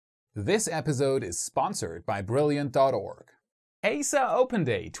This episode is sponsored by Brilliant.org. ESA Open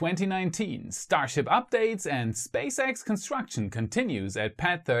Day 2019, Starship updates, and SpaceX construction continues at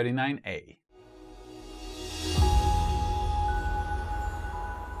Pad39A.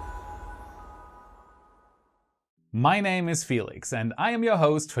 My name is Felix and I am your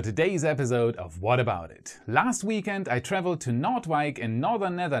host for today's episode of What About It? Last weekend I traveled to Noordwijk in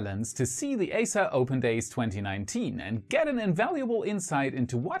northern Netherlands to see the ESA Open Days 2019 and get an invaluable insight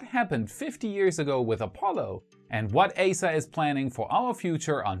into what happened 50 years ago with Apollo and what ESA is planning for our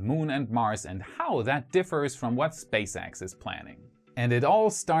future on Moon and Mars and how that differs from what SpaceX is planning. And it all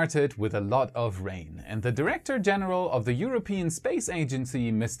started with a lot of rain, and the Director General of the European Space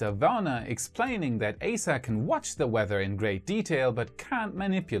Agency, Mr. Werner, explaining that ESA can watch the weather in great detail but can't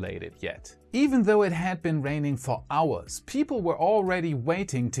manipulate it yet. Even though it had been raining for hours, people were already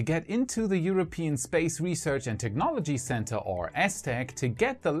waiting to get into the European Space Research and Technology Center, or ESTEC, to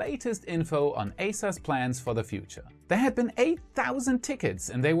get the latest info on ESA's plans for the future. There had been 8,000 tickets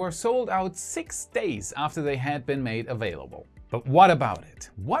and they were sold out 6 days after they had been made available. But what about it?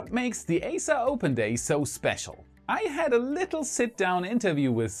 What makes the ESA Open Day so special? I had a little sit-down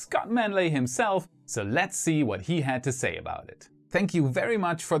interview with Scott Manley himself, so let's see what he had to say about it. Thank you very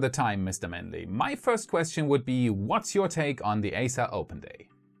much for the time, Mr. Manley. My first question would be, what's your take on the ESA Open Day?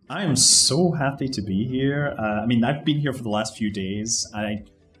 I am so happy to be here. I've been here for the last few days.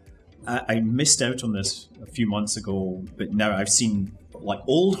 I missed out on this a few months ago, but now I've seen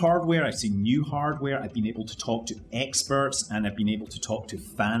old hardware, I've seen new hardware, I've been able to talk to experts, and I've been able to talk to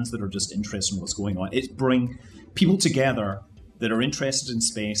fans that are just interested in what's going on. It's bring people together that are interested in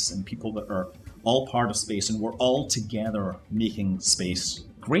space and people that are all part of space, and we're all together making space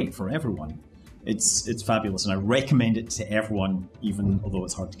great for everyone. It's fabulous, and I recommend it to everyone, even although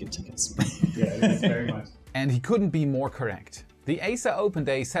it's hard to get tickets. Yeah, it is very much. And he couldn't be more correct. The ESA Open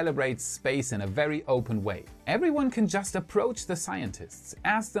Day celebrates space in a very open way. Everyone can just approach the scientists,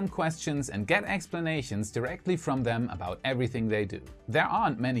 ask them questions and get explanations directly from them about everything they do. There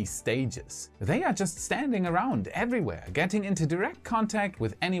aren't many stages. They are just standing around everywhere, getting into direct contact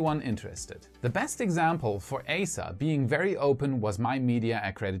with anyone interested. The best example for ESA being very open was my media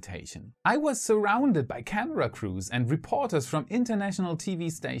accreditation. I was surrounded by camera crews and reporters from international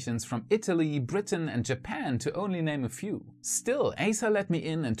TV stations from Italy, Britain and Japan, to only name a few. Still, ESA let me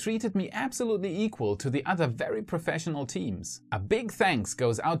in and treated me absolutely equal to the other very professional teams. A big thanks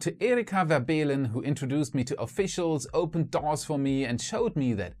goes out to Erika Verbelen, who introduced me to officials, opened doors for me and showed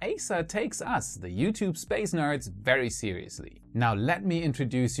me that ESA takes us, the YouTube space nerds, very seriously. Now let me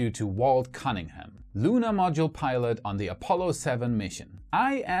introduce you to Walt Cunningham, lunar module pilot on the Apollo 7 mission.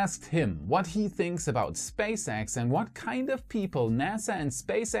 I asked him what he thinks about SpaceX and what kind of people NASA and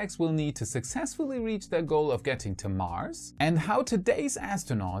SpaceX will need to successfully reach their goal of getting to Mars, and how today's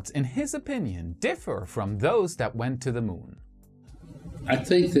astronauts, in his opinion, differ from those that went to the moon. I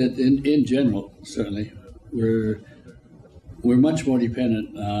think that in general, certainly, we're much more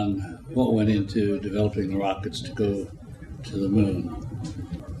dependent on what went into developing the rockets to go to the moon.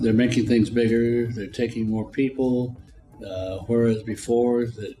 They're making things bigger, they're taking more people, whereas before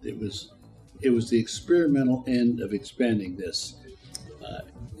that it was the experimental end of expanding this.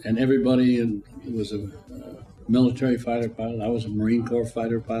 And everybody was a military fighter pilot. I was a Marine Corps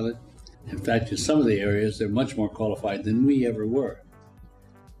fighter pilot. In fact, in some of the areas, they're much more qualified than we ever were.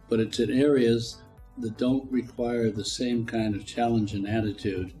 But it's in areas that don't require the same kind of challenge and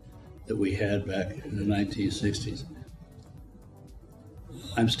attitude that we had back in the 1960s.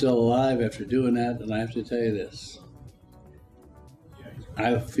 I'm still alive after doing that, and I have to tell you this.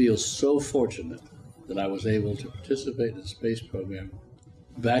 I feel so fortunate that I was able to participate in the space program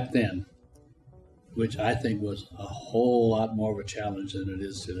back then, which I think was a whole lot more of a challenge than it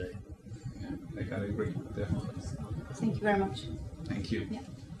is today. Yeah, I gotta agree, definitely. Thank you very much. Thank you. Yeah.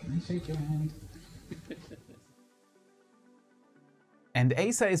 Can I shake your hand? And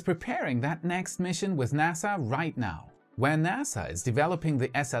ESA is preparing that next mission with NASA right now. Where NASA is developing the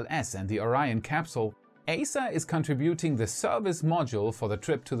SLS and the Orion capsule, ESA is contributing the service module for the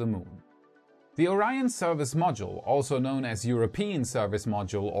trip to the moon. The Orion Service Module, also known as European Service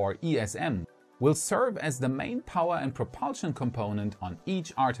Module or ESM, will serve as the main power and propulsion component on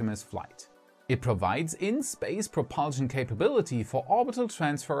each Artemis flight. It provides in-space propulsion capability for orbital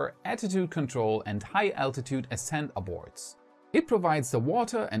transfer, attitude control and high-altitude ascent aborts. It provides the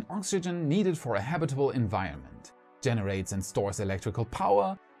water and oxygen needed for a habitable environment, generates and stores electrical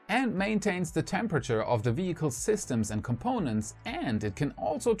power, and maintains the temperature of the vehicle's systems and components, and it can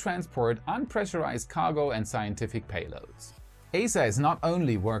also transport unpressurized cargo and scientific payloads. ESA is not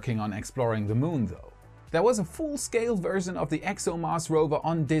only working on exploring the moon though. There was a full-scale version of the ExoMars rover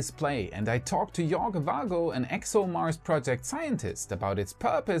on display, and I talked to Jorge Vago, an ExoMars project scientist, about its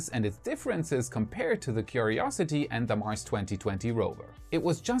purpose and its differences compared to the Curiosity and the Mars 2020 rover. It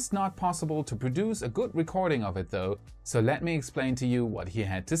was just not possible to produce a good recording of it though, so let me explain to you what he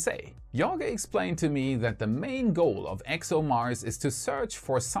had to say. Jorge explained to me that the main goal of ExoMars is to search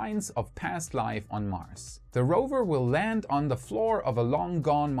for signs of past life on Mars. The rover will land on the floor of a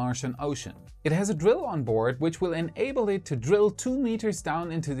long-gone Martian ocean. It has a drill on board which will enable it to drill 2 meters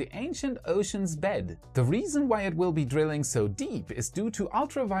down into the ancient ocean's bed. The reason why it will be drilling so deep is due to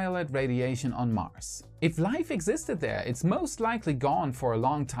ultraviolet radiation on Mars. If life existed there, it's most likely gone for a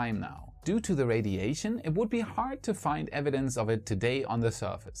long time now. Due to the radiation, it would be hard to find evidence of it today on the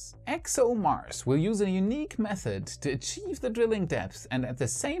surface. ExoMars will use a unique method to achieve the drilling depth and at the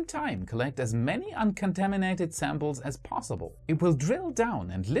same time collect as many uncontaminated samples as possible. It will drill down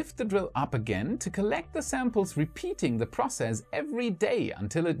and lift the drill up again to collect the samples, repeating the process every day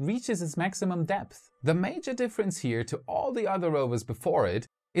until it reaches its maximum depth. The major difference here to all the other rovers before it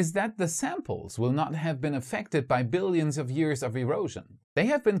is that the samples will not have been affected by billions of years of erosion. They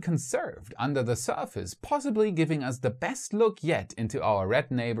have been conserved under the surface, possibly giving us the best look yet into our red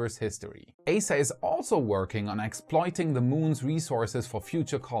neighbor's history. ESA is also working on exploiting the moon's resources for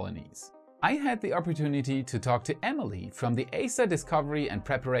future colonies. I had the opportunity to talk to Emily from the ESA Discovery and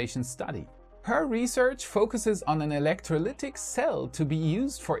Preparation Study. Her research focuses on an electrolytic cell to be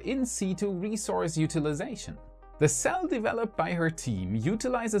used for in situ resource utilization. The cell developed by her team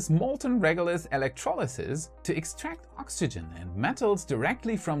utilizes molten regolith electrolysis to extract oxygen and metals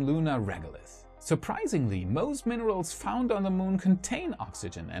directly from lunar regolith. Surprisingly, most minerals found on the moon contain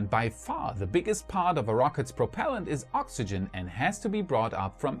oxygen, and by far the biggest part of a rocket's propellant is oxygen and has to be brought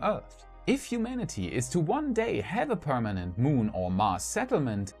up from Earth. If humanity is to one day have a permanent moon or Mars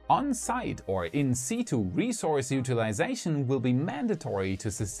settlement, on-site or in situ resource utilization will be mandatory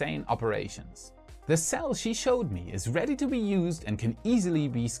to sustain operations. The cell she showed me is ready to be used and can easily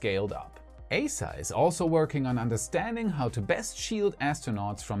be scaled up. ESA is also working on understanding how to best shield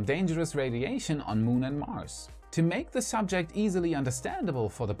astronauts from dangerous radiation on Moon and Mars. To make the subject easily understandable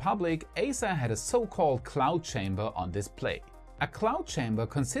for the public, ESA had a so-called cloud chamber on display. A cloud chamber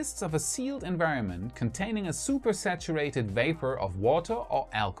consists of a sealed environment containing a supersaturated vapor of water or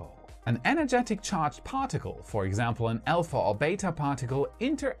alcohol. An energetic charged particle, for example an alpha or beta particle,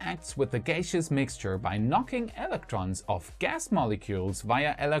 interacts with the gaseous mixture by knocking electrons off gas molecules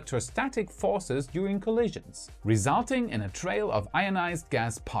via electrostatic forces during collisions, resulting in a trail of ionized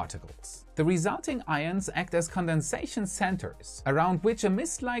gas particles. The resulting ions act as condensation centers, around which a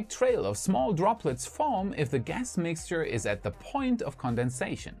mist-like trail of small droplets form if the gas mixture is at the point of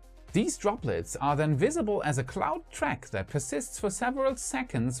condensation. These droplets are then visible as a cloud track that persists for several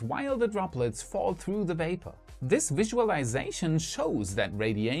seconds while the droplets fall through the vapor. This visualization shows that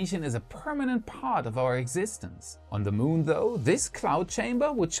radiation is a permanent part of our existence. On the moon though, this cloud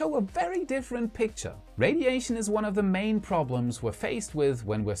chamber would show a very different picture. Radiation is one of the main problems we're faced with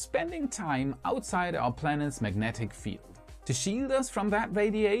when we're spending time outside our planet's magnetic field. To shield us from that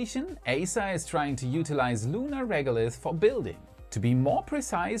radiation, ESA is trying to utilize lunar regolith for building. To be more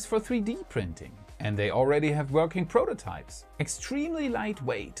precise, for 3D printing. And they already have working prototypes. Extremely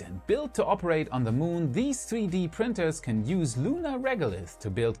lightweight and built to operate on the moon, these 3D printers can use lunar regolith to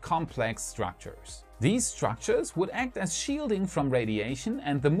build complex structures. These structures would act as shielding from radiation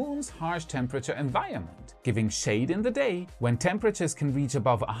and the moon's harsh temperature environment, giving shade in the day when temperatures can reach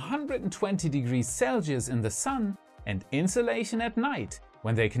above 120 degrees Celsius in the sun, and insulation at night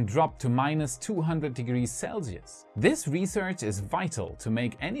when they can drop to minus 200 degrees Celsius. This research is vital to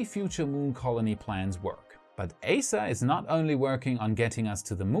make any future moon colony plans work. But ESA is not only working on getting us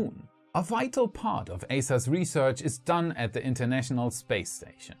to the moon. A vital part of ESA's research is done at the International Space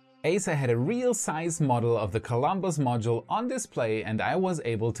Station. ESA had a real-size model of the Columbus Module on display, and I was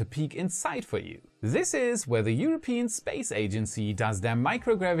able to peek inside for you. This is where the European Space Agency does their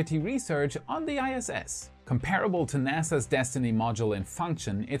microgravity research on the ISS. Comparable to NASA's Destiny module in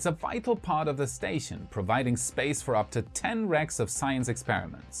function, it's a vital part of the station, providing space for up to 10 racks of science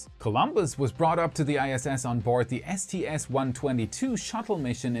experiments. Columbus was brought up to the ISS on board the STS-122 shuttle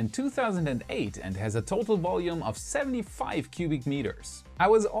mission in 2008 and has a total volume of 75 cubic meters. I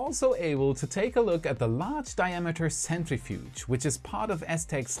was also able to take a look at the large diameter centrifuge, which is part of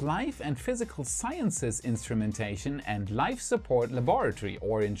STEC's Life and Physical Sciences Instrumentation and Life Support Laboratory,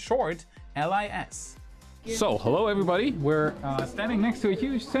 or in short, LIS. So, hello everybody. We're standing next to a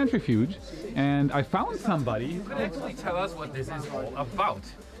huge centrifuge, and I found somebody who could actually tell us what this is all about.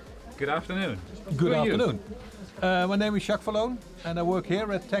 Good afternoon. Good afternoon. My name is Jacques Vallone, and I work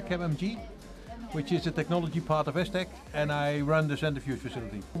here at Tech MMG. which is the technology part of ESTEC, and I run the centrifuge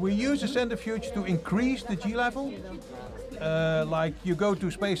facility. We use the centrifuge to increase the G level. Like you go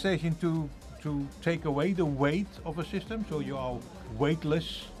to space station to take away the weight of a system, so you are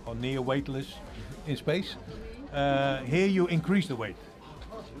weightless or near weightless in space. Here you increase the weight.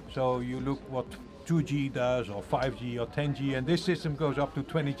 So you look what 2G does, or 5G, or 10G, and this system goes up to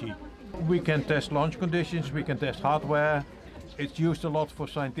 20G. We can test launch conditions, we can test hardware. It's used a lot for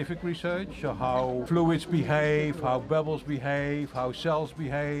scientific research, so how fluids behave, how bubbles behave, how cells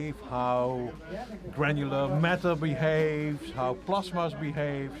behave, how granular matter behaves, how plasmas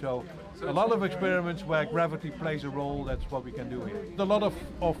behave. So a lot of experiments where gravity plays a role, that's what we can do here. A lot of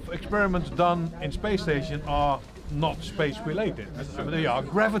experiments done in space station are not space related, they are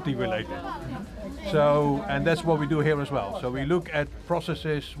gravity related. So, and that's what we do here as well. So we look at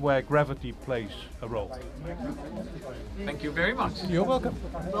processes where gravity plays a role. Thank you very much. You're welcome.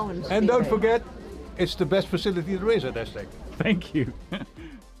 And don't forget, it's the best facility there is at ESTEC. Thank you.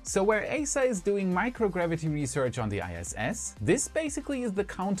 So where ESA is doing microgravity research on the ISS, this basically is the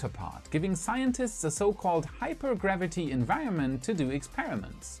counterpart, giving scientists a so-called hypergravity environment to do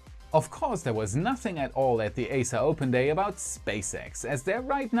experiments. Of course, there was nothing at all at the ESA Open Day about SpaceX, as they're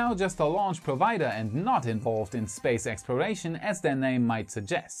right now just a launch provider and not involved in space exploration as their name might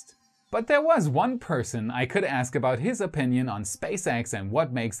suggest. But there was one person I could ask about his opinion on SpaceX and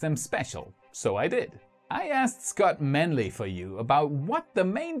what makes them special, so I did. I asked Scott Manley for you about what the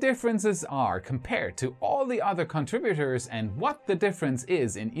main differences are compared to all the other contributors and what the difference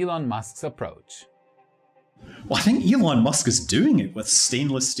is in Elon Musk's approach. Well, I think Elon Musk is doing it with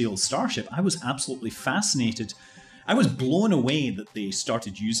stainless steel Starship. I was absolutely fascinated. I was blown away that they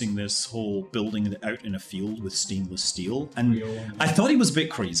started using this whole building it out in a field with stainless steel. And I thought he was a bit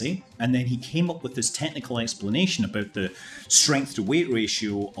crazy. And then he came up with this technical explanation about the strength to weight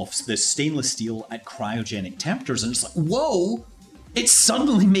ratio of this stainless steel at cryogenic temperatures. And it's like, whoa, it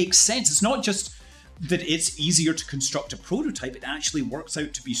suddenly makes sense. It's not just that it's easier to construct a prototype, it actually works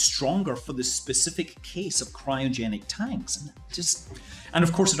out to be stronger for the specific case of cryogenic tanks. And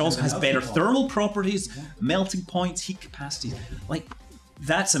of course it also has better thermal properties, melting points, heat capacity. Like,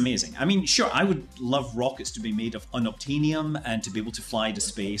 that's amazing. I mean, sure, I would love rockets to be made of unobtainium and to be able to fly to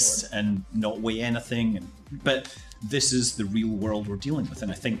space and not weigh anything, but this is the real world we're dealing with,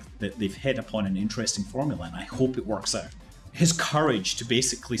 and I think that they've hit upon an interesting formula, and I hope it works out. His courage to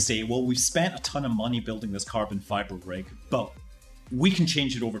basically say, well, we've spent a ton of money building this carbon fiber rig, but we can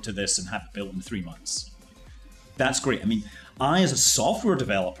change it over to this and have it built in 3 months. That's great. I mean, I, as a software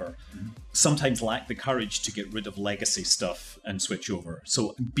developer, sometimes lack the courage to get rid of legacy stuff and switch over.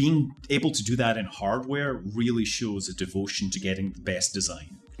 So being able to do that in hardware really shows a devotion to getting the best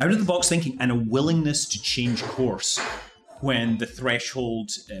design. Out of the box thinking and a willingness to change course when the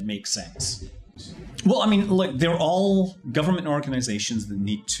threshold makes sense. Well, I mean, look, they're all government organizations that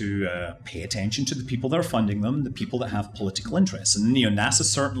need to pay attention to the people that are funding them, the people that have political interests. And, NASA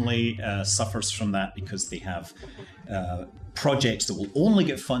certainly suffers from that because they have projects that will only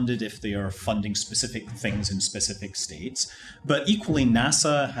get funded if they are funding specific things in specific states. But equally,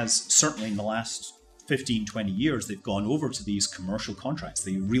 NASA has certainly in the last 15, 20 years, they've gone over to these commercial contracts.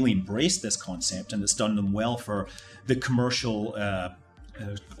 They really embraced this concept, and it's done them well for the commercial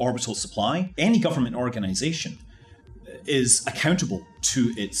orbital supply. Any government organization is accountable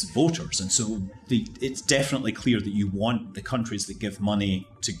to its voters, and so it's definitely clear that you want the countries that give money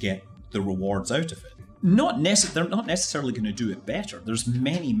to get the rewards out of it. They're not necessarily going to do it better. There's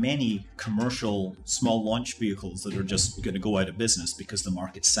many commercial small launch vehicles that are just going to go out of business because the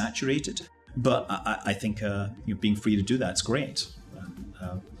market's saturated. But I think being free to do that's great.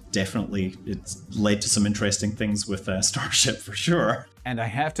 Definitely, it's led to some interesting things with Starship for sure. And I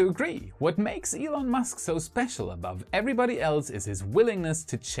have to agree, what makes Elon Musk so special above everybody else is his willingness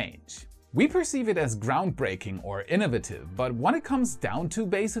to change. We perceive it as groundbreaking or innovative, but what it comes down to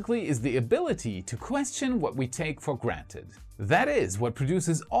basically is the ability to question what we take for granted. That is what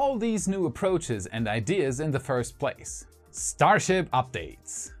produces all these new approaches and ideas in the first place. Starship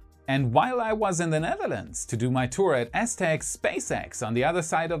updates. And while I was in the Netherlands to do my tour at ESTEC, SpaceX on the other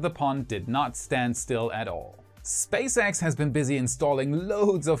side of the pond did not stand still at all. SpaceX has been busy installing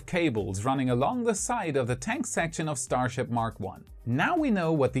loads of cables running along the side of the tank section of Starship Mark 1. Now we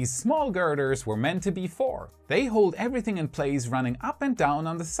know what these small girders were meant to be for. They hold everything in place running up and down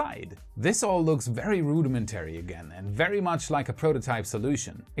on the side. This all looks very rudimentary again and very much like a prototype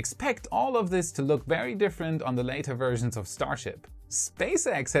solution. Expect all of this to look very different on the later versions of Starship.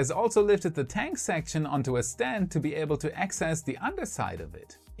 SpaceX has also lifted the tank section onto a stand to be able to access the underside of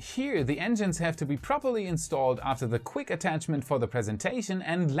it. Here, the engines have to be properly installed after the quick attachment for the presentation,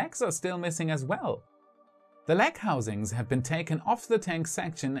 and legs are still missing as well. The leg housings have been taken off the tank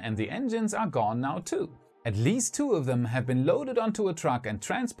section and the engines are gone now too. At least 2 of them have been loaded onto a truck and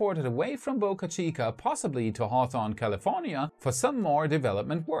transported away from Boca Chica, possibly to Hawthorne, California, for some more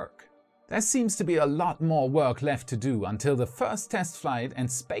development work. There seems to be a lot more work left to do until the first test flight, and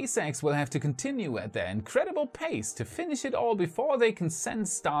SpaceX will have to continue at their incredible pace to finish it all before they can send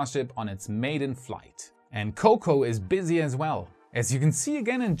Starship on its maiden flight. And Coco is busy as well. As you can see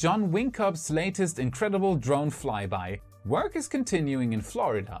again in John Winkup's latest incredible drone flyby, work is continuing in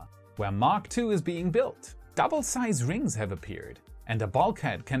Florida, where Mark II is being built. Double-size rings have appeared, and a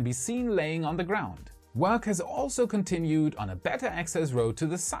bulkhead can be seen laying on the ground. Work has also continued on a better access road to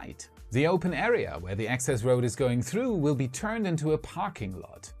the site. The open area where the access road is going through will be turned into a parking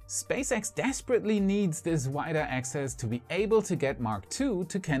lot. SpaceX desperately needs this wider access to be able to get Mark II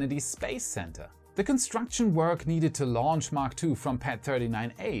to Kennedy Space Center. The construction work needed to launch Mark II from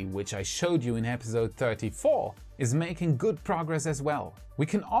Pad39A, which I showed you in episode 34, is making good progress as well. We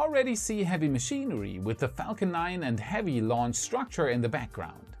can already see heavy machinery with the Falcon 9 and Heavy launch structure in the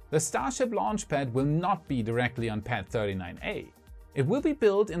background. The Starship launch pad will not be directly on Pad39A. It will be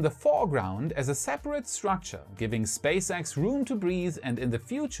built in the foreground as a separate structure, giving SpaceX room to breathe and in the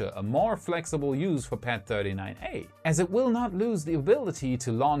future a more flexible use for Pad39A, as it will not lose the ability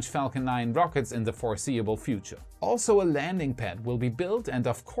to launch Falcon 9 rockets in the foreseeable future. Also, a landing pad will be built, and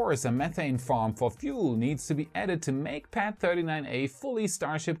of course a methane farm for fuel needs to be added to make Pad39A fully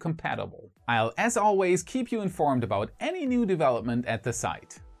Starship compatible. I'll, as always, keep you informed about any new development at the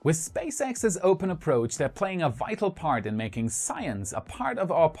site. With SpaceX's open approach, they're playing a vital part in making science a part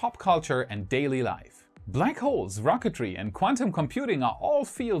of our pop culture and daily life. Black holes, rocketry, and quantum computing are all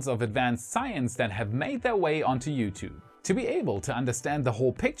fields of advanced science that have made their way onto YouTube. To be able to understand the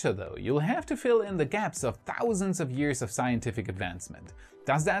whole picture though, you'll have to fill in the gaps of thousands of years of scientific advancement.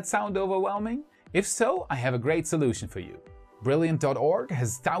 Does that sound overwhelming? If so, I have a great solution for you. Brilliant.org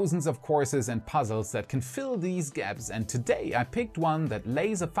has thousands of courses and puzzles that can fill these gaps, and today I picked one that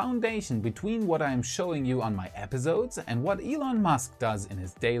lays a foundation between what I am showing you on my episodes and what Elon Musk does in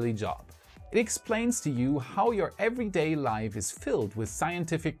his daily job. It explains to you how your everyday life is filled with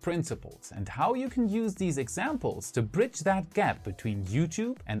scientific principles and how you can use these examples to bridge that gap between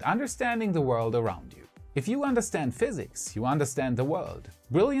YouTube and understanding the world around you. If you understand physics, you understand the world.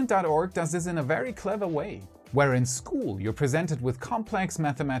 Brilliant.org does this in a very clever way. Where in school you're presented with complex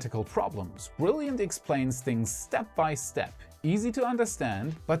mathematical problems, Brilliant explains things step by step, easy to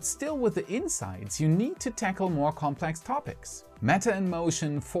understand, but still with the insights you need to tackle more complex topics. Matter in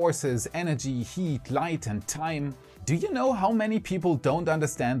motion, forces, energy, heat, light, and time. Do you know how many people don't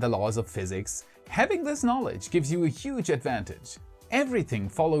understand the laws of physics? Having this knowledge gives you a huge advantage. Everything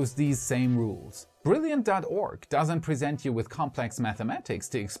follows these same rules. Brilliant.org doesn't present you with complex mathematics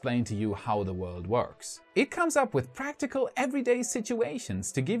to explain to you how the world works. It comes up with practical everyday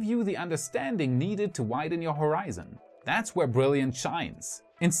situations to give you the understanding needed to widen your horizon. That's where Brilliant shines.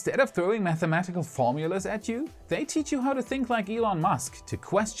 Instead of throwing mathematical formulas at you, they teach you how to think like Elon Musk, to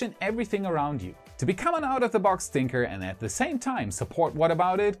question everything around you. To become an out-of-the-box thinker and at the same time support What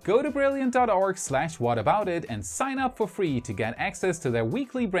About It, go to brilliant.org/whataboutit and sign up for free to get access to their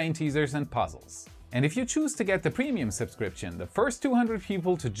weekly brain teasers and puzzles. And if you choose to get the premium subscription, the first 200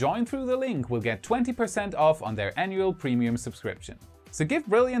 people to join through the link will get 20% off on their annual premium subscription. So give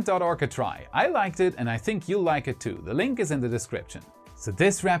Brilliant.org a try. I liked it and I think you'll like it too. The link is in the description. So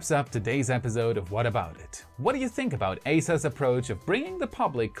this wraps up today's episode of What About It? What do you think about ESA's approach of bringing the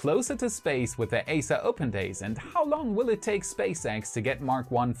public closer to space with their ESA Open days, and how long will it take SpaceX to get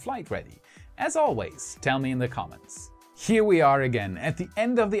Mark I flight ready? As always, tell me in the comments. Here we are again at the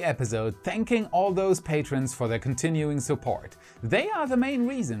end of the episode, thanking all those patrons for their continuing support. They are the main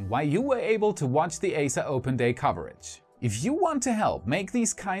reason why you were able to watch the ESA Open Day coverage. If you want to help make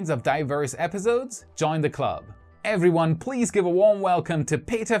these kinds of diverse episodes, join the club. Everyone, please give a warm welcome to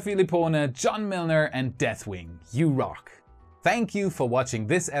Peter Filippone, John Milner, and Deathwing. You rock! Thank you for watching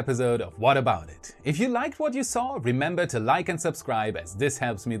this episode of What About It? If you liked what you saw, remember to like and subscribe, as this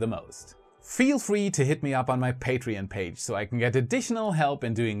helps me the most. Feel free to hit me up on my Patreon page so I can get additional help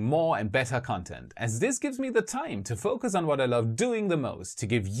in doing more and better content, as this gives me the time to focus on what I love doing the most, to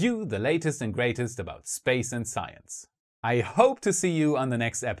give you the latest and greatest about space and science. I hope to see you on the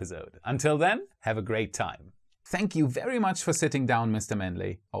next episode. Until then, have a great time. Thank you very much for sitting down, Mr.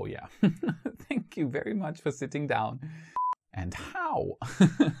 Manley. Oh yeah. Thank you very much for sitting down. And how?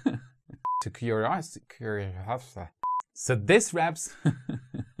 To curiosity. So this wraps...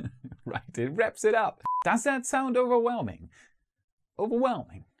 right, it wraps it up. Does that sound overwhelming?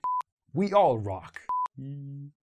 Overwhelming. We all rock.